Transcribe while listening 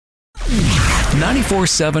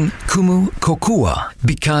94.7 Kumu Kokua,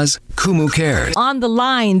 because Kumu cares. On the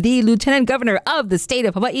line, the Lieutenant Governor of the state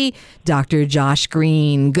of Hawaii, Dr. Josh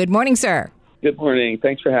Green. Good morning, sir. Good morning.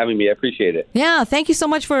 Thanks for having me. I appreciate it. Yeah, thank you so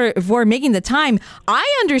much for making the time. I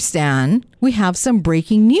understand we have some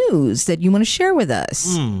breaking news that you want to share with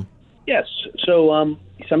us. Yes. So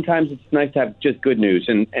sometimes it's nice to have just good news.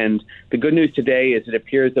 And the good news today is it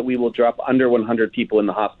appears that we will drop under 100 people in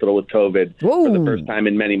the hospital with COVID for the first time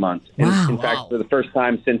in many months. Wow. In fact, for the first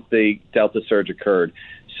time since the Delta surge occurred.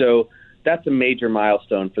 So that's a major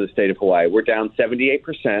milestone for the state of Hawaii. We're down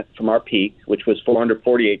 78% from our peak, which was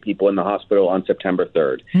 448 people in the hospital on September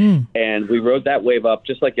 3rd. And we rode that wave up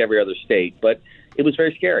just like every other state. But it was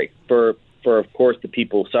very scary for of course, the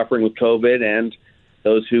people suffering with COVID and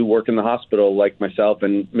those who work in the hospital like myself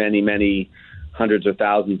and many, many hundreds or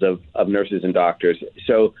thousands of nurses and doctors.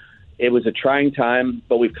 So it was a trying time,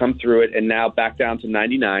 but we've come through it and now back down to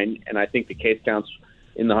 99. And I think the case counts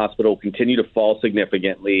in the hospital will continue to fall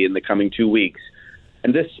significantly in the coming 2 weeks.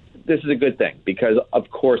 And this is a good thing because, of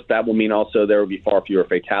course, that will mean also there will be far fewer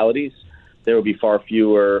fatalities. There will be far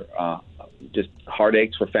fewer just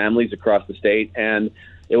heartaches for families across the state. And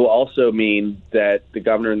it will also mean that the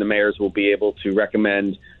governor and the mayors will be able to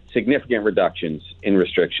recommend significant reductions in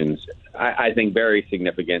restrictions. I think very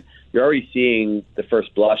significant. You're already seeing the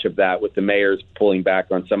first blush of that with the mayors pulling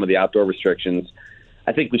back on some of the outdoor restrictions.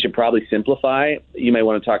 I think we should probably simplify. You may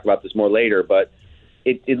want to talk about this more later, but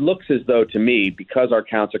it looks as though to me, because our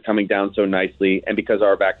counts are coming down so nicely and because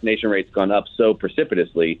our vaccination rate's gone up so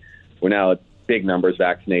precipitously, we're now at big numbers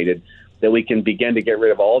vaccinated, that we can begin to get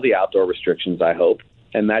rid of all the outdoor restrictions, I hope.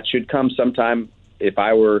 And that should come sometime if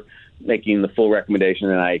I were making the full recommendation,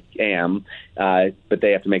 and I am, but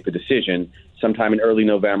they have to make the decision sometime in early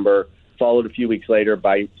November, followed a few weeks later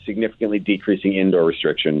by significantly decreasing indoor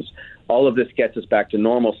restrictions. All of this gets us back to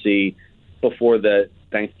normalcy before the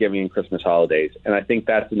Thanksgiving and Christmas holidays. And I think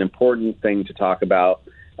that's an important thing to talk about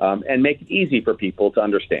and make it easy for people to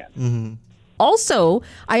understand. Also,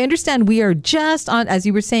 I understand we are just on, as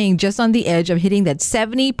you were saying, just on the edge of hitting that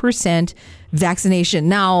 70% vaccination.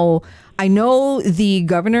 Now, I know the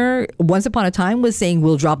governor once upon a time was saying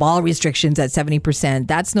we'll drop all restrictions at 70%.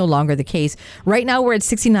 That's no longer the case. Right now, we're at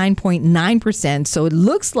 69.9%. So it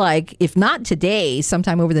looks like, if not today,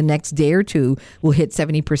 sometime over the next day or two, we'll hit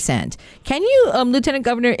 70%. Can you, Lieutenant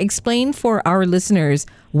Governor, explain for our listeners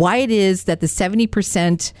why it is that the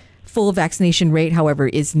 70% full vaccination rate, however,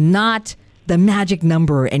 is not the magic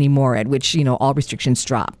number anymore at which, all restrictions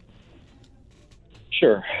drop?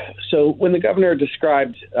 Sure. So when the governor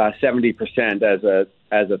described 70% as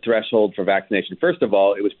a threshold for vaccination, first of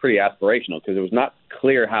all, it was pretty aspirational because it was not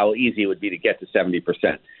clear how easy it would be to get to 70%.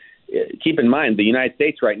 Keep in mind, the United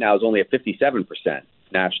States right now is only at 57%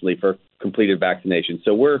 nationally for completed vaccination.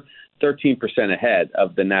 So we're 13% ahead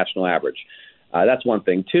of the national average. That's one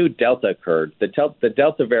thing. Two, Delta occurred. The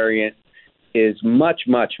Delta variant is much,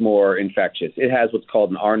 much more infectious. It has what's called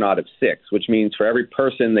an R naught of 6, which means for every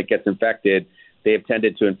person that gets infected, they have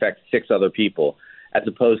tended to infect 6 other people, as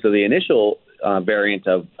opposed to the initial variant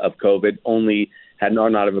of COVID only had an R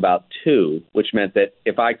naught of about 2, which meant that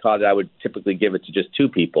if I caught it, I would typically give it to just 2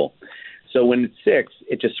 people. So when it's 6,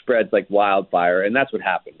 it just spreads like wildfire, and that's what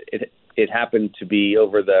happened. It happened to be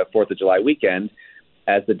over the 4th of July weekend.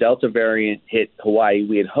 As the Delta variant hit Hawaii,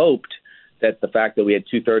 we had hoped that the fact that we had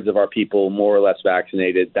 2/3 of our people more or less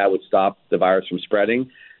vaccinated, that would stop the virus from spreading.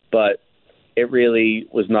 But it really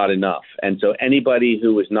was not enough. And so anybody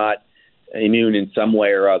who was not immune in some way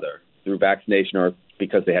or other through vaccination or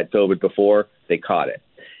because they had COVID before, they caught it.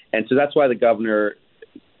 And so that's why the governor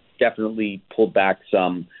definitely pulled back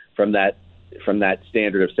some from that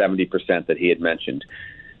standard of 70% that he had mentioned.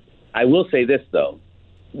 I will say this, though.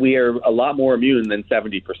 We are a lot more immune than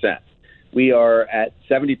 70%. We are at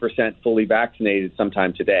 70% fully vaccinated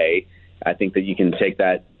sometime today. I think that you can take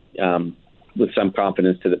that with some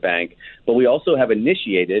confidence to the bank. But we also have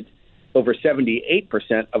initiated over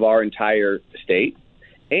 78% of our entire state.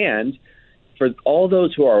 And for all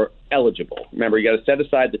those who are eligible, remember, you got to set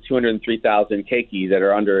aside the 203,000 keiki that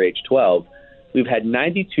are under age 12. We've had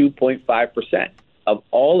 92.5% of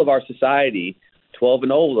all of our society, 12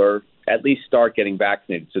 and older, at least start getting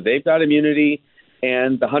vaccinated. So they've got immunity.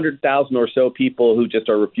 And the 100,000 or so people who just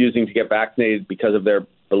are refusing to get vaccinated because of their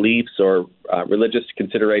beliefs or religious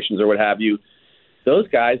considerations or what have you, those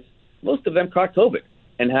guys, most of them caught COVID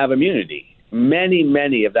and have immunity. Many,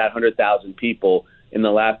 many of that 100,000 people in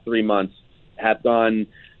the last 3 months have gone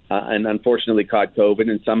and unfortunately caught COVID,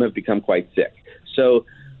 and some have become quite sick. So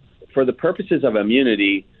for the purposes of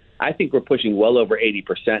immunity, I think we're pushing well over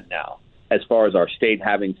 80% now as far as our state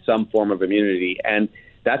having some form of immunity. And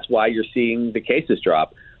that's why you're seeing the cases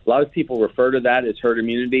drop. A lot of people refer to that as herd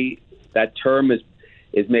immunity. That term is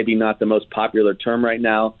maybe not the most popular term right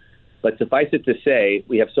now, but suffice it to say,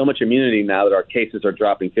 we have so much immunity now that our cases are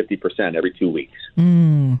dropping 50% every 2 weeks.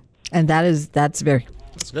 And that's very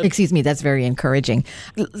that's very encouraging.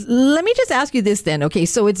 Let me just ask you this then. Okay,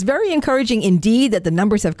 so it's very encouraging indeed that the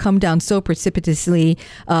numbers have come down so precipitously,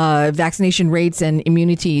 vaccination rates and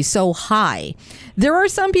immunity so high. There are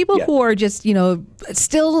some people who are just,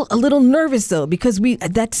 still a little nervous though, because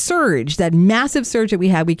that massive surge that we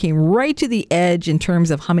had, we came right to the edge in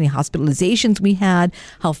terms of how many hospitalizations we had,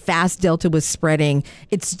 how fast Delta was spreading.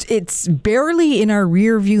 It's barely in our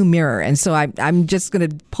rear view mirror. And so I'm just going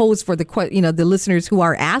to pose for the listeners who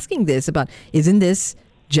are asking this about, isn't this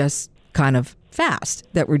just kind of fast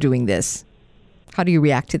that we're doing this? How do you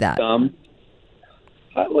react to that?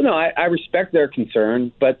 I respect their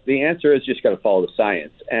concern, but the answer is just got to follow the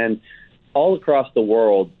science. And all across the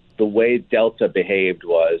world, the way Delta behaved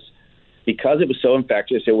was because it was so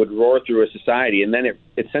infectious, it would roar through a society, and then it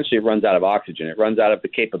essentially runs out of oxygen. It runs out of the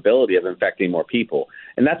capability of infecting more people.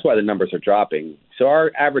 And that's why the numbers are dropping. So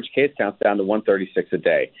our average case count's down to 136 a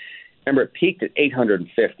day. Remember, it peaked at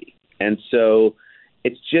 850. And so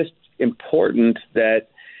it's just important that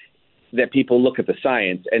people look at the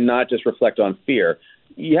science and not just reflect on fear.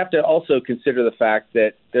 You have to also consider the fact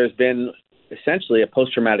that there's been essentially a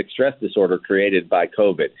post-traumatic stress disorder created by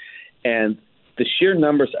COVID. And the sheer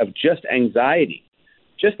numbers of just anxiety,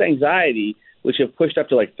 which have pushed up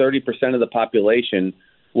to like 30% of the population,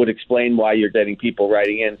 would explain why you're getting people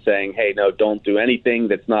writing in saying, hey, no, don't do anything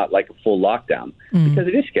that's not like a full lockdown, because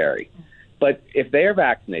it is scary. But if they are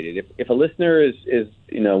vaccinated, if a listener is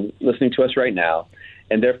listening to us right now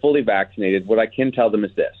and they're fully vaccinated, what I can tell them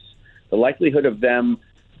is this. The likelihood of them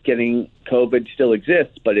getting COVID still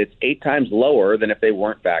exists, but it's 8 times lower than if they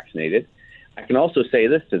weren't vaccinated. I can also say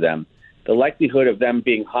this to them. The likelihood of them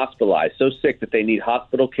being hospitalized, so sick that they need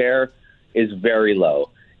hospital care, is very low.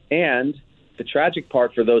 And the tragic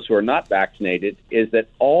part for those who are not vaccinated is that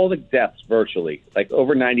all the deaths virtually, like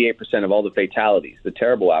over 98% of all the fatalities, the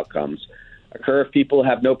terrible outcomes, occur if people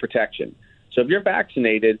have no protection. So if you're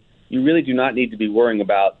vaccinated, you really do not need to be worrying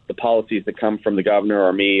about the policies that come from the governor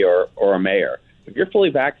or me or a mayor. If you're fully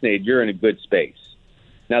vaccinated, you're in a good space.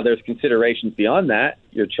 Now, there's considerations beyond that.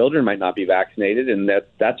 Your children might not be vaccinated, and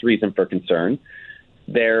that's reason for concern.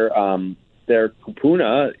 Their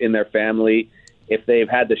kupuna in their family, if they've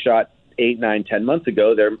had the shot 8, 9, 10 months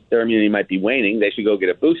ago, their immunity might be waning. They should go get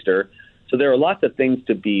a booster. So there are lots of things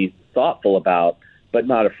to be thoughtful about, but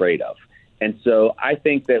not afraid of. And so I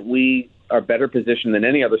think that we are better positioned than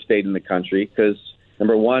any other state in the country because,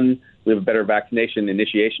 number one, we have a better vaccination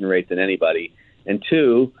initiation rate than anybody. And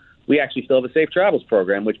two, we actually still have a safe travels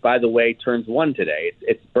program, which, by the way, turns 1 today.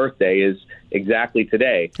 Its birthday is exactly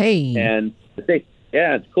today. Hey. And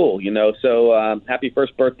it's cool, So happy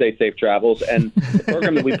first birthday, Safe Travels. And the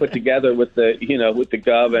program that we put together with the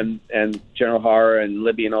Gov and General Harr and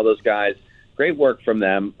Libby and all those guys, great work from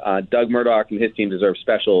them. Doug Murdoch and his team deserve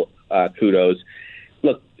special kudos.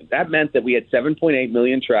 Look, that meant that we had 7.8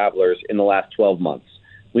 million travelers in the last 12 months.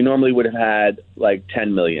 We normally would have had like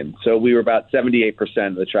 10 million. So we were about 78%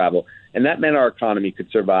 of the travel. And that meant our economy could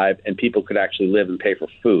survive and people could actually live and pay for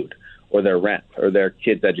food or their rent or their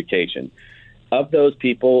kids' education. Of those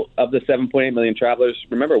people, of the 7.8 million travelers,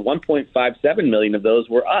 remember 1.57 million of those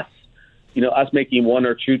were us. Us making 1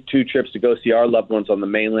 or 2 trips to go see our loved ones on the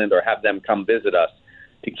mainland or have them come visit us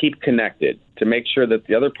to keep connected, to make sure that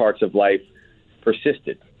the other parts of life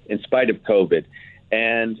persisted in spite of COVID.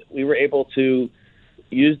 And we were able to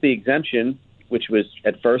use the exemption, which was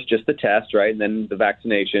at first just the test, right, and then the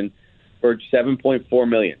vaccination, for 7.4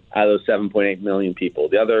 million out of those 7.8 million people.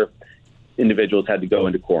 The other individuals had to go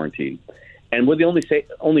into quarantine. And we're the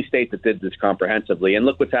only state that did this comprehensively. And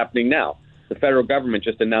look what's happening now. The federal government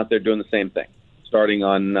just announced they're doing the same thing, starting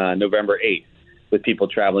on November 8th with people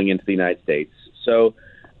traveling into the United States. So,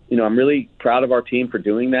 I'm really proud of our team for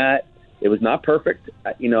doing that. It was not perfect.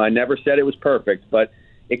 I never said it was perfect, but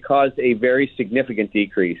it caused a very significant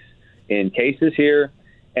decrease in cases here,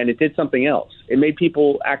 and it did something else. It made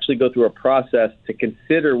people actually go through a process to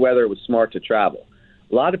consider whether it was smart to travel.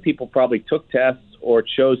 A lot of people probably took tests or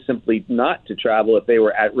chose simply not to travel if they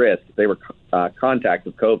were at risk, if they were contact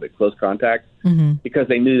with COVID, close contact, because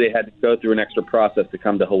they knew they had to go through an extra process to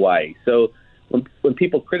come to Hawaii. So when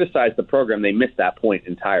people criticize the program, they miss that point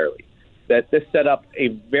entirely, that this set up a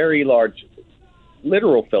very large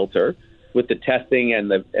literal filter with the testing and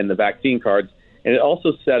the vaccine cards, and it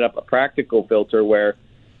also set up a practical filter where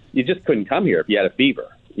you just couldn't come here if you had a fever.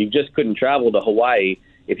 You just couldn't travel to Hawaii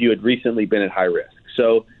if you had recently been at high risk.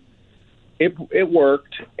 So It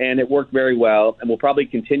worked, and it worked very well, and we'll probably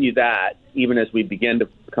continue that even as we begin to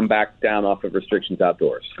come back down off of restrictions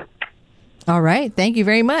outdoors. All right. Thank you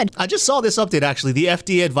very much. I just saw this update, actually. The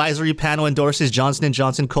FDA advisory panel endorses Johnson &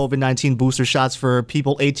 Johnson COVID-19 booster shots for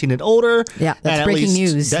people 18 and older. Yeah, that's breaking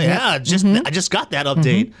news. I just got that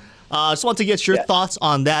update. I just want to get your thoughts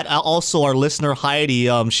on that. Also, our listener, Heidi,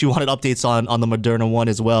 she wanted updates on the Moderna one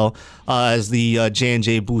as well as the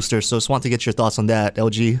J&J booster. So just want to get your thoughts on that,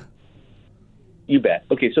 LG. You bet.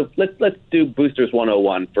 Okay, so let's do Boosters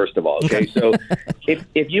 101 first of all. Okay, so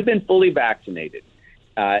if you've been fully vaccinated,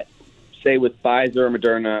 say with Pfizer or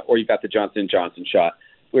Moderna, or you've got the Johnson & Johnson shot,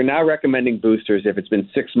 we're now recommending boosters if it's been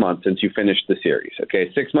 6 months since you finished the series.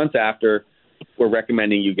 Okay, 6 months after, we're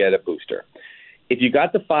recommending you get a booster. If you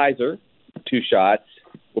got the Pfizer 2 shots,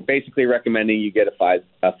 we're basically recommending you get a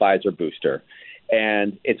Pfizer booster.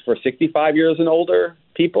 And it's for 65 years and older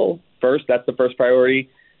people first. That's the first priority.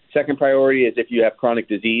 Second priority is if you have chronic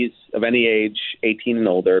disease of any age, 18 and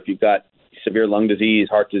older, if you've got severe lung disease,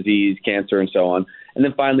 heart disease, cancer, and so on. And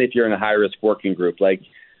then finally, if you're in a high-risk working group, like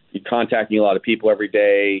you're contacting a lot of people every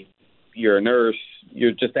day, you're a nurse,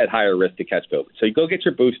 you're just at higher risk to catch COVID. So you go get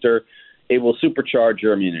your booster. It will supercharge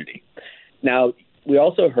your immunity. Now, we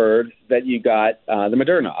also heard that you got the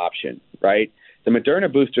Moderna option, right? The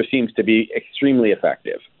Moderna booster seems to be extremely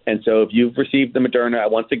effective. And so if you've received the Moderna,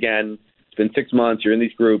 once again, it's been 6 months, you're in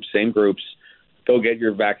these groups, same groups, go get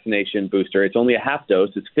your vaccination booster. It's only a half dose.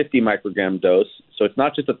 It's 50 microgram dose. So it's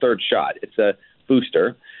not just a third shot. It's a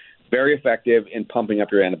booster, very effective in pumping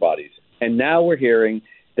up your antibodies. And now we're hearing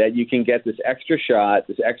that you can get this extra shot,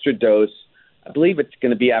 this extra dose. I believe it's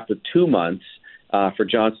going to be after 2 months for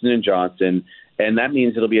Johnson & Johnson. And that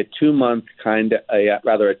means it'll be a 2-month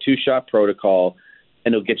rather a 2-shot protocol,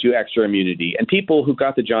 and it'll get you extra immunity. And people who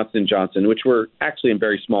got the Johnson & Johnson, which were actually in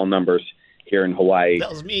very small numbers here in Hawaii, that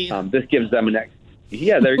was me. This gives them an extra.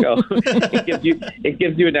 Yeah, there you go. It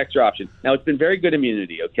gives you an extra option. Now, it's been very good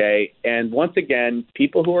immunity, okay? And once again,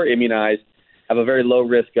 people who are immunized have a very low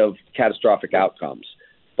risk of catastrophic outcomes.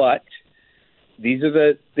 But these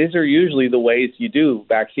are usually the ways you do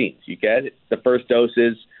vaccines. You get the first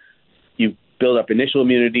doses, you build up initial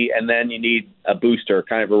immunity, and then you need a booster,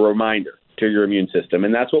 kind of a reminder to your immune system.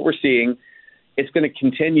 And that's what we're seeing. It's going to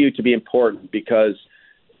continue to be important because,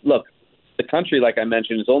 look, the country, like I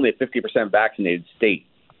mentioned, is only a 50% vaccinated state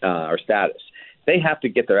or status. They have to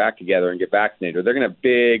get their act together and get vaccinated, or they're going to have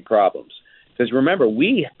big problems. Because remember,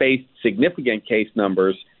 we faced significant case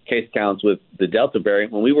counts with the Delta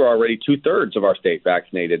variant when we were already 2/3 of our state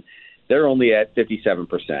vaccinated. They're only at 57%.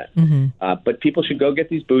 Mm-hmm. But people should go get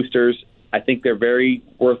these boosters. I think they're very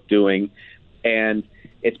worth doing. And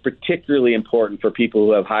it's particularly important for people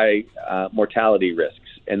who have high mortality risks,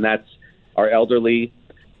 and that's our elderly.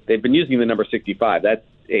 They've been using the number 65. That's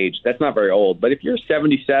age. That's not very old. But if you're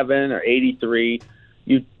 77 or 83,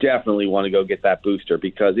 you definitely want to go get that booster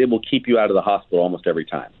because it will keep you out of the hospital almost every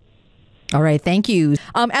time. All right. Thank you.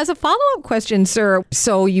 As a follow-up question, sir,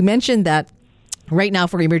 so you mentioned that right now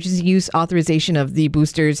for emergency use authorization of the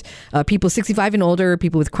boosters, people 65 and older,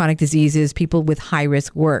 people with chronic diseases, people with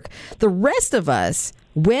high-risk work. The rest of us,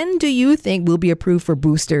 when do you think will be approved for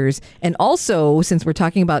boosters? And also, since we're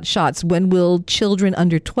talking about shots, when will children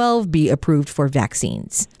under 12 be approved for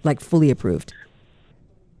vaccines, like fully approved?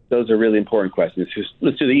 Those are really important questions.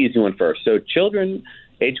 Let's do the easy one first. So children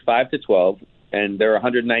age 5 to 12, and there are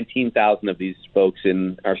 119,000 of these folks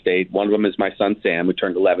in our state. One of them is my son, Sam, who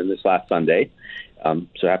turned 11 this last Sunday.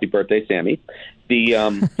 So happy birthday, Sammy.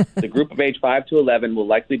 The group of age 5 to 11 will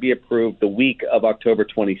likely be approved the week of October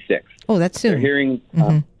 26th. Oh, that's soon. They're hearing,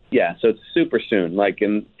 so it's super soon. Like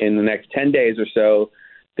in the next 10 days or so,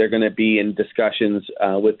 they're going to be in discussions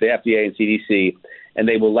with the FDA and CDC, and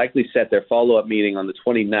they will likely set their follow-up meeting on the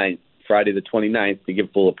 29th, Friday the 29th, to give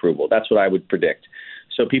full approval. That's what I would predict.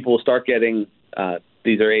 So people will start getting,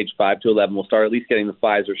 these are age 5 to 11, will start at least getting the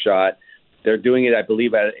Pfizer shot. They're doing it, I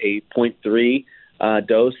believe, at a 0.3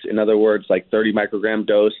 dose. In other words, like 30 microgram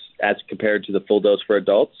dose as compared to the full dose for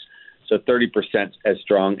adults. So 30% as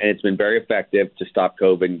strong, and it's been very effective to stop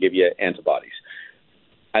COVID and give you antibodies.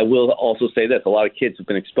 I will also say this. A lot of kids have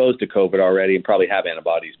been exposed to COVID already and probably have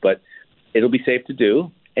antibodies, but it'll be safe to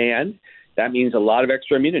do, and that means a lot of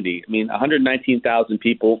extra immunity. I mean, 119,000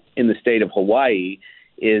 people in the state of Hawaii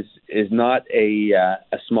is not a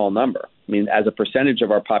small number. I mean, as a percentage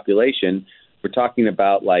of our population, we're talking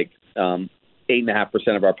about like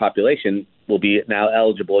 8.5% of our population will be now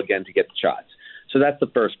eligible again to get the shots. So that's the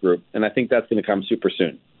first group, and I think that's going to come super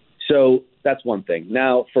soon. So that's one thing.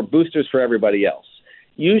 Now, for boosters for everybody else,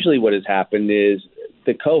 usually what has happened is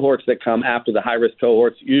the cohorts that come after the high-risk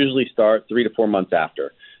cohorts usually start 3 to 4 months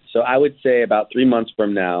after. So I would say about 3 months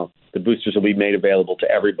from now, the boosters will be made available to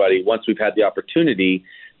everybody once we've had the opportunity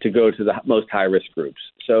to go to the most high-risk groups.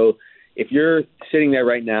 So if you're sitting there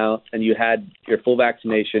right now and you had your full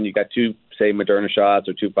vaccination, you got 2, say, Moderna shots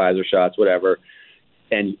or 2 Pfizer shots, whatever,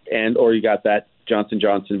 and or you got that Johnson &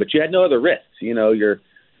 Johnson, but you had no other risks. You know, you're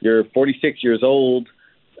 46 years old,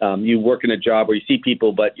 you work in a job where you see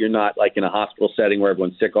people, but you're not like in a hospital setting where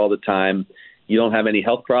everyone's sick all the time. You don't have any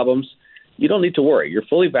health problems. You don't need to worry. You're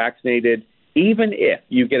fully vaccinated. Even if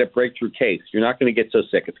you get a breakthrough case, you're not going to get so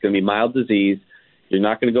sick. It's going to be mild disease. You're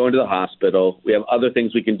not going to go into the hospital. We have other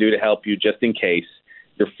things we can do to help you just in case.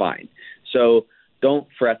 You're fine. So don't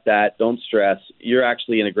fret that. Don't stress. You're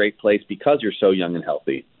actually in a great place because you're so young and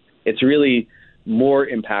healthy. It's really more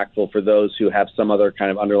impactful for those who have some other kind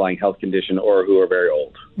of underlying health condition or who are very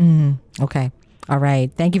old. Okay. All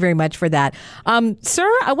right. Thank you very much for that. Sir,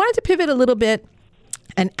 I wanted to pivot a little bit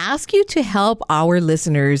and ask you to help our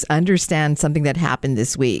listeners understand something that happened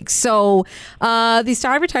this week. So the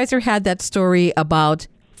Star Advertiser had that story about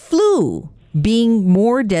flu being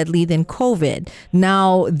more deadly than COVID.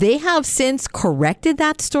 Now, they have since corrected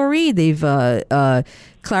that story. They've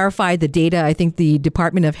clarified the data. I think the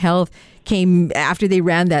Department of Health came after they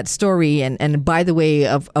ran that story. And by the way,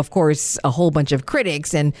 of course, a whole bunch of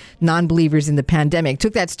critics and non-believers in the pandemic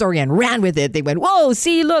took that story and ran with it. They went, whoa,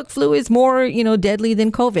 see, look, flu is more, deadly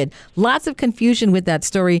than COVID. Lots of confusion with that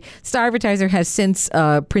story. Star Advertiser has since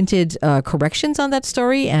printed corrections on that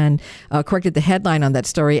story and corrected the headline on that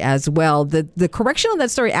story as well. The correction on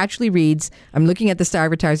that story actually reads, I'm looking at the Star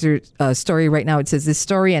Advertiser story right now. It says this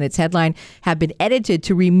story and its headline have been edited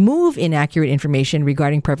to remove inaccurate information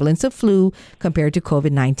regarding prevalence of flu compared to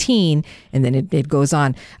COVID-19. And then it goes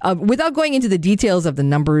on. Without going into the details of the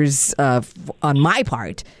numbers on my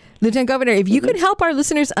part, Lieutenant Governor, if you could help our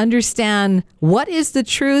listeners understand what is the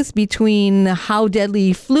truth between how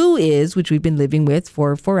deadly flu is, which we've been living with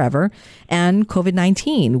for forever, and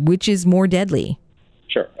COVID-19, which is more deadly.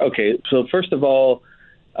 Sure. Okay. So first of all,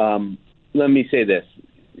 let me say this.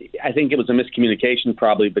 I think it was a miscommunication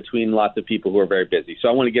probably between lots of people who are very busy. So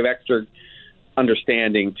I want to give extra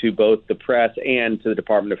understanding to both the press and to the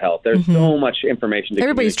Department of Health. There's so much information to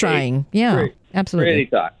Everybody's trying. Yeah, absolutely. Pretty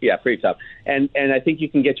tough. Yeah, pretty tough. And I think you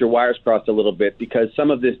can get your wires crossed a little bit because some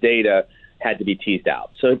of this data had to be teased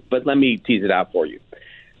out. But let me tease it out for you.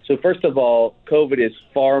 So first of all, COVID is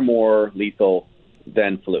far more lethal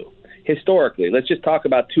than flu. Historically, let's just talk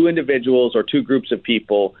about 2 individuals or 2 groups of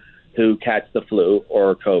people who catch the flu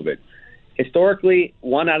or COVID. Historically,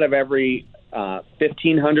 1 out of every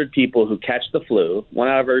 1,500 people who catch the flu, 1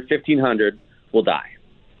 out of every 1,500 will die.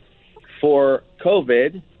 For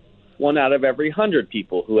COVID, 1 out of every 100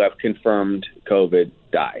 people who have confirmed COVID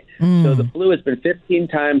die. So the flu has been 15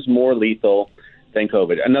 times more lethal than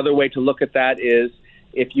COVID. Another way to look at that is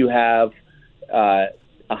if you have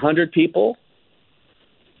 100 people,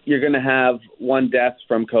 you're going to have 1 death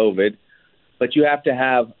from COVID, but you have to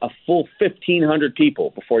have a full 1,500 people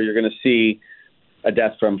before you're going to see a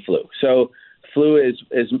death from flu. So flu is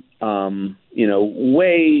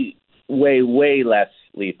way less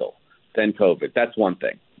lethal than COVID. That's one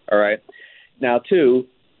thing. All right. Now, 2,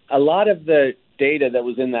 a lot of the data that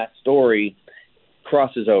was in that story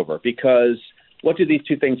crosses over because what do these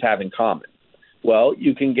 2 things have in common? Well,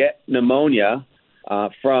 you can get pneumonia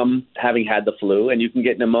from having had the flu, and you can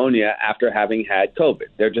get pneumonia after having had COVID.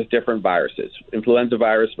 They're just different viruses, influenza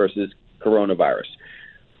virus versus coronavirus.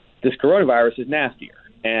 This coronavirus is nastier.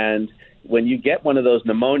 And when you get one of those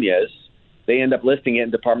pneumonias, they end up listing it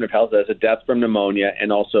in Department of Health as a death from pneumonia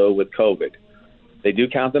and also with COVID. They do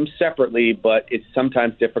count them separately, but it's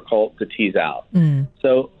sometimes difficult to tease out.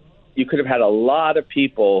 So you could have had a lot of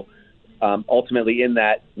people ultimately in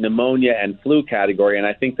that pneumonia and flu category, and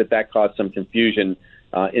I think that caused some confusion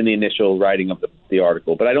in the initial writing of the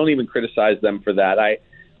article. But I don't even criticize them for that. I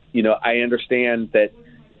understand that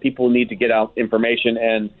people need to get out information,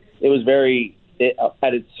 and it was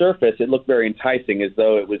at its surface, it looked very enticing, as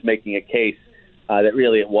though it was making a case that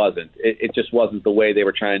really it wasn't. It just wasn't the way they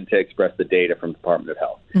were trying to express the data from the Department of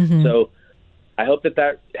Health. So I hope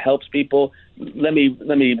that helps people. Let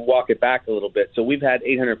me walk it back a little bit. So we've had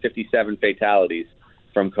 857 fatalities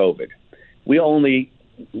from COVID. We only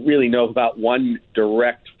really know about 1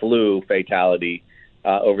 direct flu fatality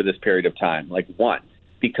over this period of time, like 1,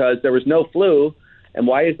 because there was no flu. And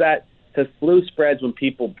why is that? Because flu spreads when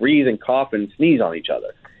people breathe and cough and sneeze on each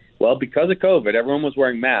other. Well, because of COVID, everyone was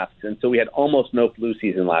wearing masks, and so we had almost no flu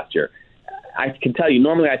season last year. I can tell you,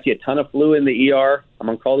 normally I see a ton of flu in the ER. I'm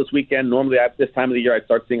on call this weekend. Normally at this time of the year, I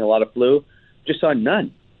start seeing a lot of flu. Just saw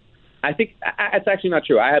none. I think that's actually not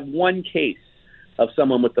true. I had 1 case of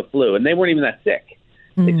someone with the flu, and they weren't even that sick.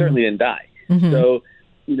 They certainly didn't die. So,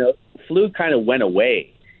 flu kind of went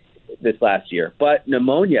away this last year, but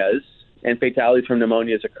pneumonias and fatalities from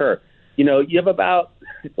pneumonias occur. You have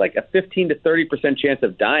it's like a 15 to 30% chance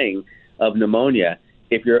of dying of pneumonia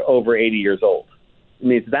if you're over 80 years old. I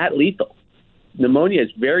mean, it's that lethal. Pneumonia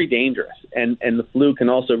is very dangerous, and the flu can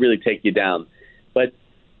also really take you down. But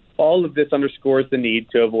all of this underscores the need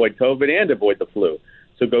to avoid COVID and avoid the flu.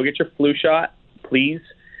 So go get your flu shot, please.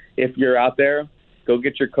 If you're out there, go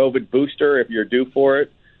get your COVID booster if you're due for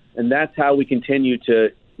it. And that's how we continue to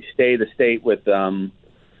stay the state with,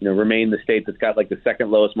 remain the state that's got like the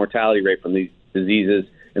second lowest mortality rate from these diseases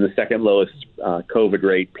and the second lowest COVID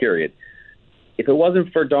rate, period. If it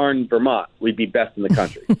wasn't for darn Vermont, we'd be best in the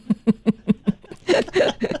country.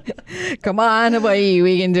 Come on, Hawaii,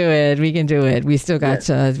 we can do it. We can do it. We still got.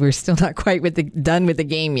 We're still not quite done with the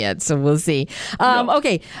game yet, so we'll see. No.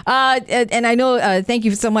 Okay, and I know. Thank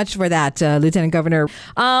you so much for that, Lieutenant Governor.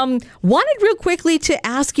 Wanted real quickly to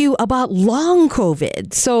ask you about long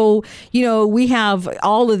COVID. So we have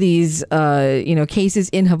all of these cases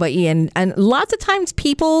in Hawaii, and lots of times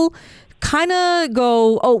people kind of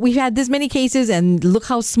go, oh, we've had this many cases and look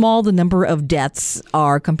how small the number of deaths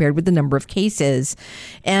are compared with the number of cases.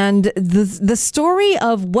 And the story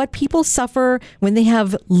of what people suffer when they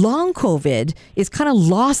have long COVID is kind of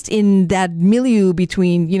lost in that milieu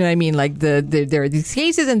between, like there are these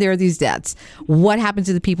cases and there are these deaths. What happens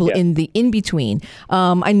to the people in the in-between?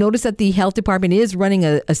 I noticed that the health department is running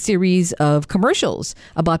a series of commercials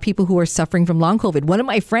about people who are suffering from long COVID. One of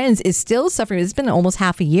my friends is still suffering. It's been almost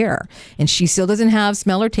half a year. And she still doesn't have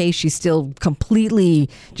smell or taste. She's still completely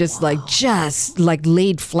just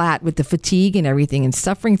laid flat with the fatigue and everything and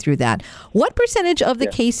suffering through that. What percentage of the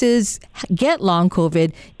cases get long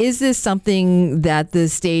COVID? Is this something that the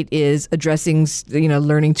state is addressing,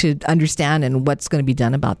 learning to understand, and what's going to be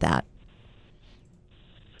done about that?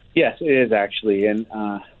 Yes, it is actually. And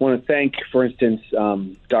I want to thank, for instance,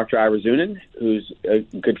 Dr. Ira Zunin, who's a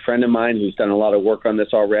good friend of mine who's done a lot of work on this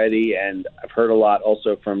already. And I've heard a lot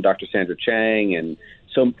also from Dr. Sandra Chang and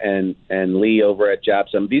Lee over at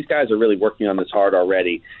JAPSOM. These guys are really working on this hard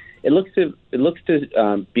already. It looks to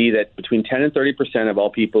be that between 10 and 30% of all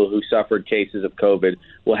people who suffered cases of COVID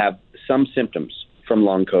will have some symptoms from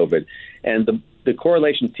long COVID. And the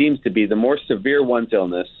correlation seems to be the more severe one's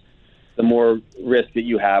illness, the more risk that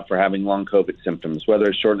you have for having long COVID symptoms, whether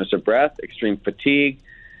it's shortness of breath, extreme fatigue,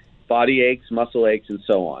 body aches, muscle aches, and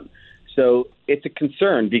so on. So it's a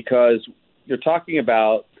concern because you're talking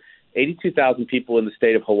about 82,000 people in the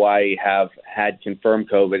state of Hawaii have had confirmed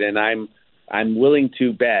COVID, and I'm willing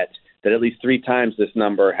to bet that at least 3 times this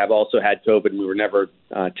number have also had COVID, and we were never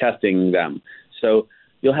testing them. So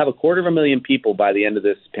you'll have 250,000 people by the end of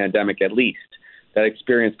this pandemic at least that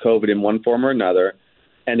experience COVID in one form or another.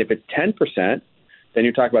 And if it's 10%, then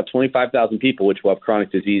you're talking about 25,000 people which will have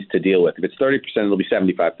chronic disease to deal with. If it's 30%, it'll be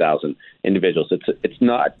 75,000 individuals. It's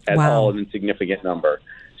not at all an insignificant number.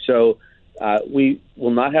 So we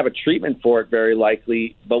will not have a treatment for it very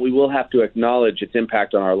likely, but we will have to acknowledge its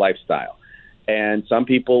impact on our lifestyle. And some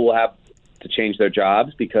people will have to change their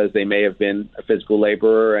jobs because they may have been a physical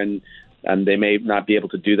laborer and they may not be able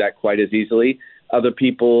to do that quite as easily. Other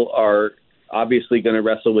people are obviously going to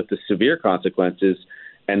wrestle with the severe consequences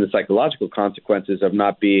and the psychological consequences of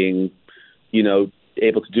not being,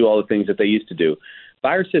 able to do all the things that they used to do.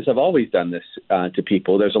 Viruses have always done this to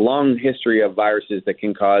people. There's a long history of viruses that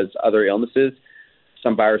can cause other illnesses.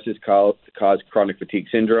 Some viruses cause chronic fatigue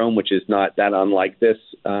syndrome, which is not that unlike this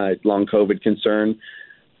long COVID concern.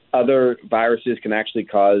 Other viruses can actually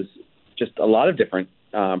cause just a lot of different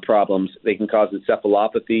problems. They can cause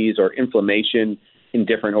encephalopathies or inflammation in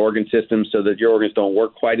different organ systems so that your organs don't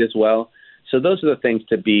work quite as well. So those are the things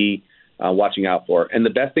to be watching out for. And the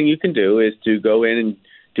best thing you can do is to go in and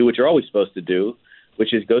do what you're always supposed to do,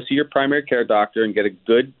 which is go see your primary care doctor and get a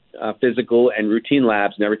good physical and routine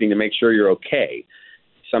labs and everything to make sure you're okay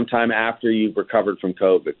sometime after you've recovered from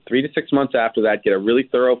COVID. 3 to 6 months after that, get a really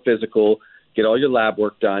thorough physical, get all your lab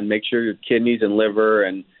work done, make sure your kidneys and liver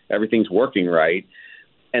and everything's working right.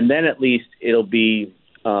 And then at least it'll be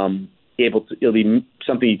it'll be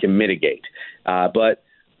something you can mitigate. But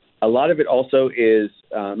a lot of it also is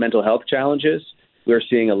mental health challenges. We're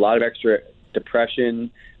seeing a lot of extra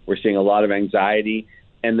depression. We're seeing a lot of anxiety.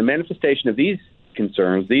 And the manifestation of these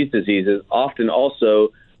concerns, these diseases, often also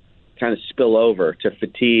kind of spill over to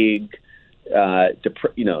fatigue.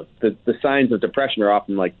 The signs of depression are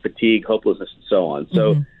often like fatigue, hopelessness, and so on.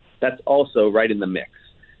 So that's also right in the mix.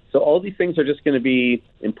 So all these things are just going to be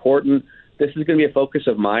important. This is going to be a focus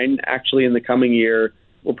of mine, actually, in the coming year.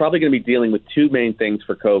 We're probably going to be dealing with 2 main things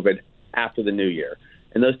for COVID after the new year.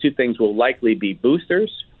 And those two things will likely be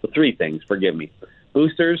boosters. Well, three things, forgive me.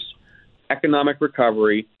 Boosters, economic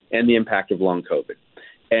recovery, and the impact of long COVID.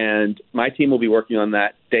 And my team will be working on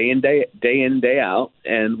that day in, day out,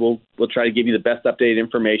 and we'll try to give you the best updated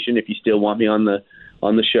information if you still want me on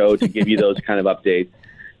the show to give you those kind of updates.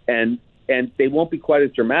 And they won't be quite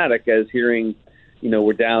as dramatic as hearing,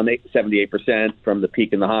 we're down 78% from the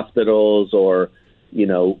peak in the hospitals, or,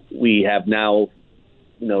 we have now,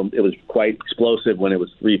 it was quite explosive when it was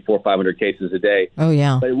 300, 400, 500 cases a day. Oh,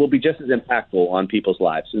 yeah. But it will be just as impactful on people's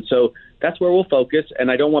lives. And so that's where we'll focus. And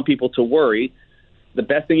I don't want people to worry. The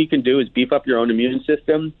best thing you can do is beef up your own immune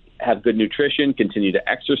system, have good nutrition, continue to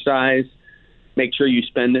exercise, make sure you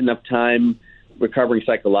spend enough time recovering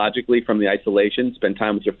psychologically from the isolation, spend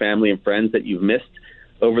time with your family and friends that you've missed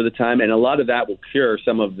over the time. And a lot of that will cure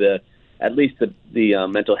some of at least the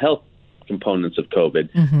mental health components of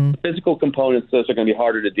COVID. Mm-hmm. The physical components, those are going to be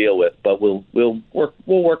harder to deal with, but we'll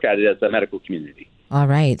work at it as a medical community. All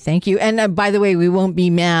right. Thank you. And by the way, we won't be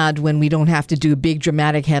mad when we don't have to do big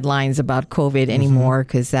dramatic headlines about COVID anymore,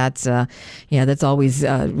 because that's always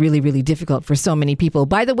really, really difficult for so many people.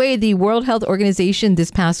 By the way, the World Health Organization this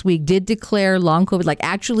past week did declare long COVID,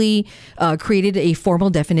 actually created a formal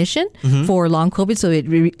definition for long COVID. So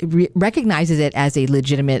it recognizes it as a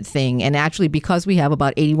legitimate thing. And actually, because we have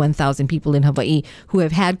about 81,000 people in Hawaii who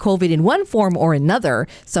have had COVID in one form or another,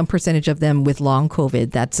 some percentage of them with long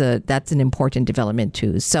COVID, that's an important development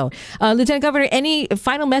too. So, Lieutenant Governor, any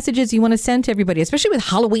final messages you want to send to everybody, especially with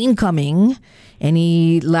Halloween coming?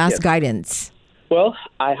 Any last guidance? Well,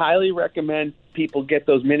 I highly recommend people get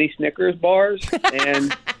those mini Snickers bars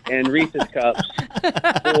and Reese's cups.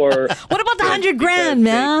 What about the $100,000,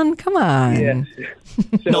 man? Come on. Yeah.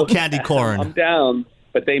 So, no candy corn. I'm down,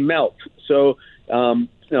 but they melt. So,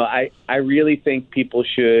 I really think people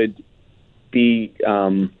should be.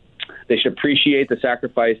 They should appreciate the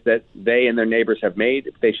sacrifice that they and their neighbors have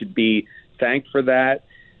made. They should be thanked for that.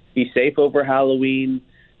 Be safe over Halloween,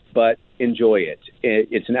 but enjoy it.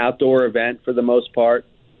 It's an outdoor event for the most part.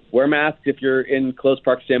 Wear masks if you're in close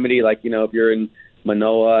proximity, if you're in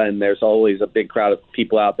Manoa and there's always a big crowd of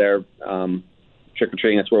people out there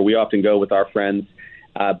trick-or-treating. That's where we often go with our friends.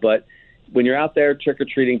 But when you're out there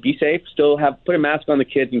trick-or-treating, be safe. Still put a mask on the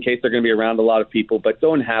kids in case they're going to be around a lot of people, but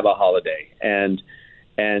go and have a holiday. And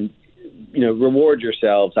reward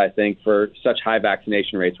yourselves, I think, for such high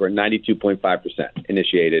vaccination rates. We're at 92.5%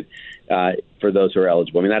 initiated for those who are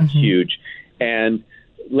eligible. I mean, that's huge. And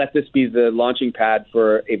let this be the launching pad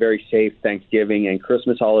for a very safe Thanksgiving and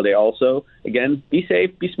Christmas holiday also. Again, be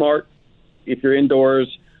safe, be smart. If you're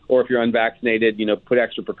indoors or if you're unvaccinated, put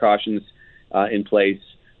extra precautions in place.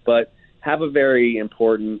 But have a very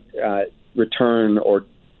important return or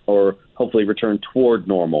hopefully return toward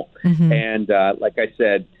normal. And like I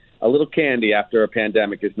said, a little candy after a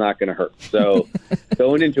pandemic is not going to hurt. So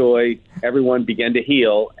go and enjoy. Everyone begin to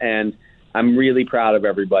heal. And I'm really proud of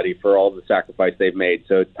everybody for all the sacrifice they've made.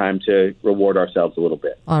 So it's time to reward ourselves a little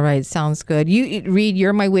bit. All right. Sounds good. Reed,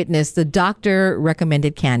 you're my witness. The doctor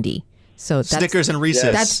recommended candy. So Snickers and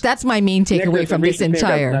Reese's. That's my main takeaway from this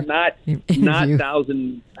entire not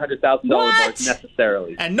 $100,000 bars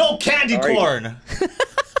necessarily. And no candy corn.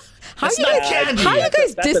 How are you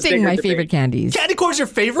guys dissing my favorite candies? Candy corn's your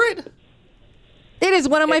favorite? It is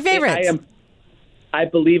one of my favorites. I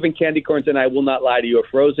believe in candy corns, and I will not lie to you. A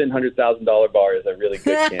frozen $100,000 bar is a really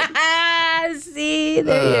good candy. See,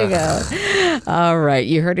 there you go. All right,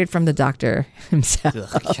 you heard it from the doctor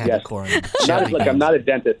himself. Candy corn. I'm not a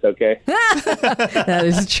dentist, okay? That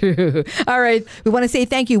is true. All right, we want to say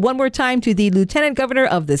thank you one more time to the Lieutenant Governor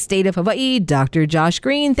of the state of Hawaii, Dr. Josh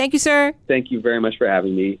Green. Thank you, sir. Thank you very much for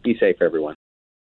having me. Be safe, everyone.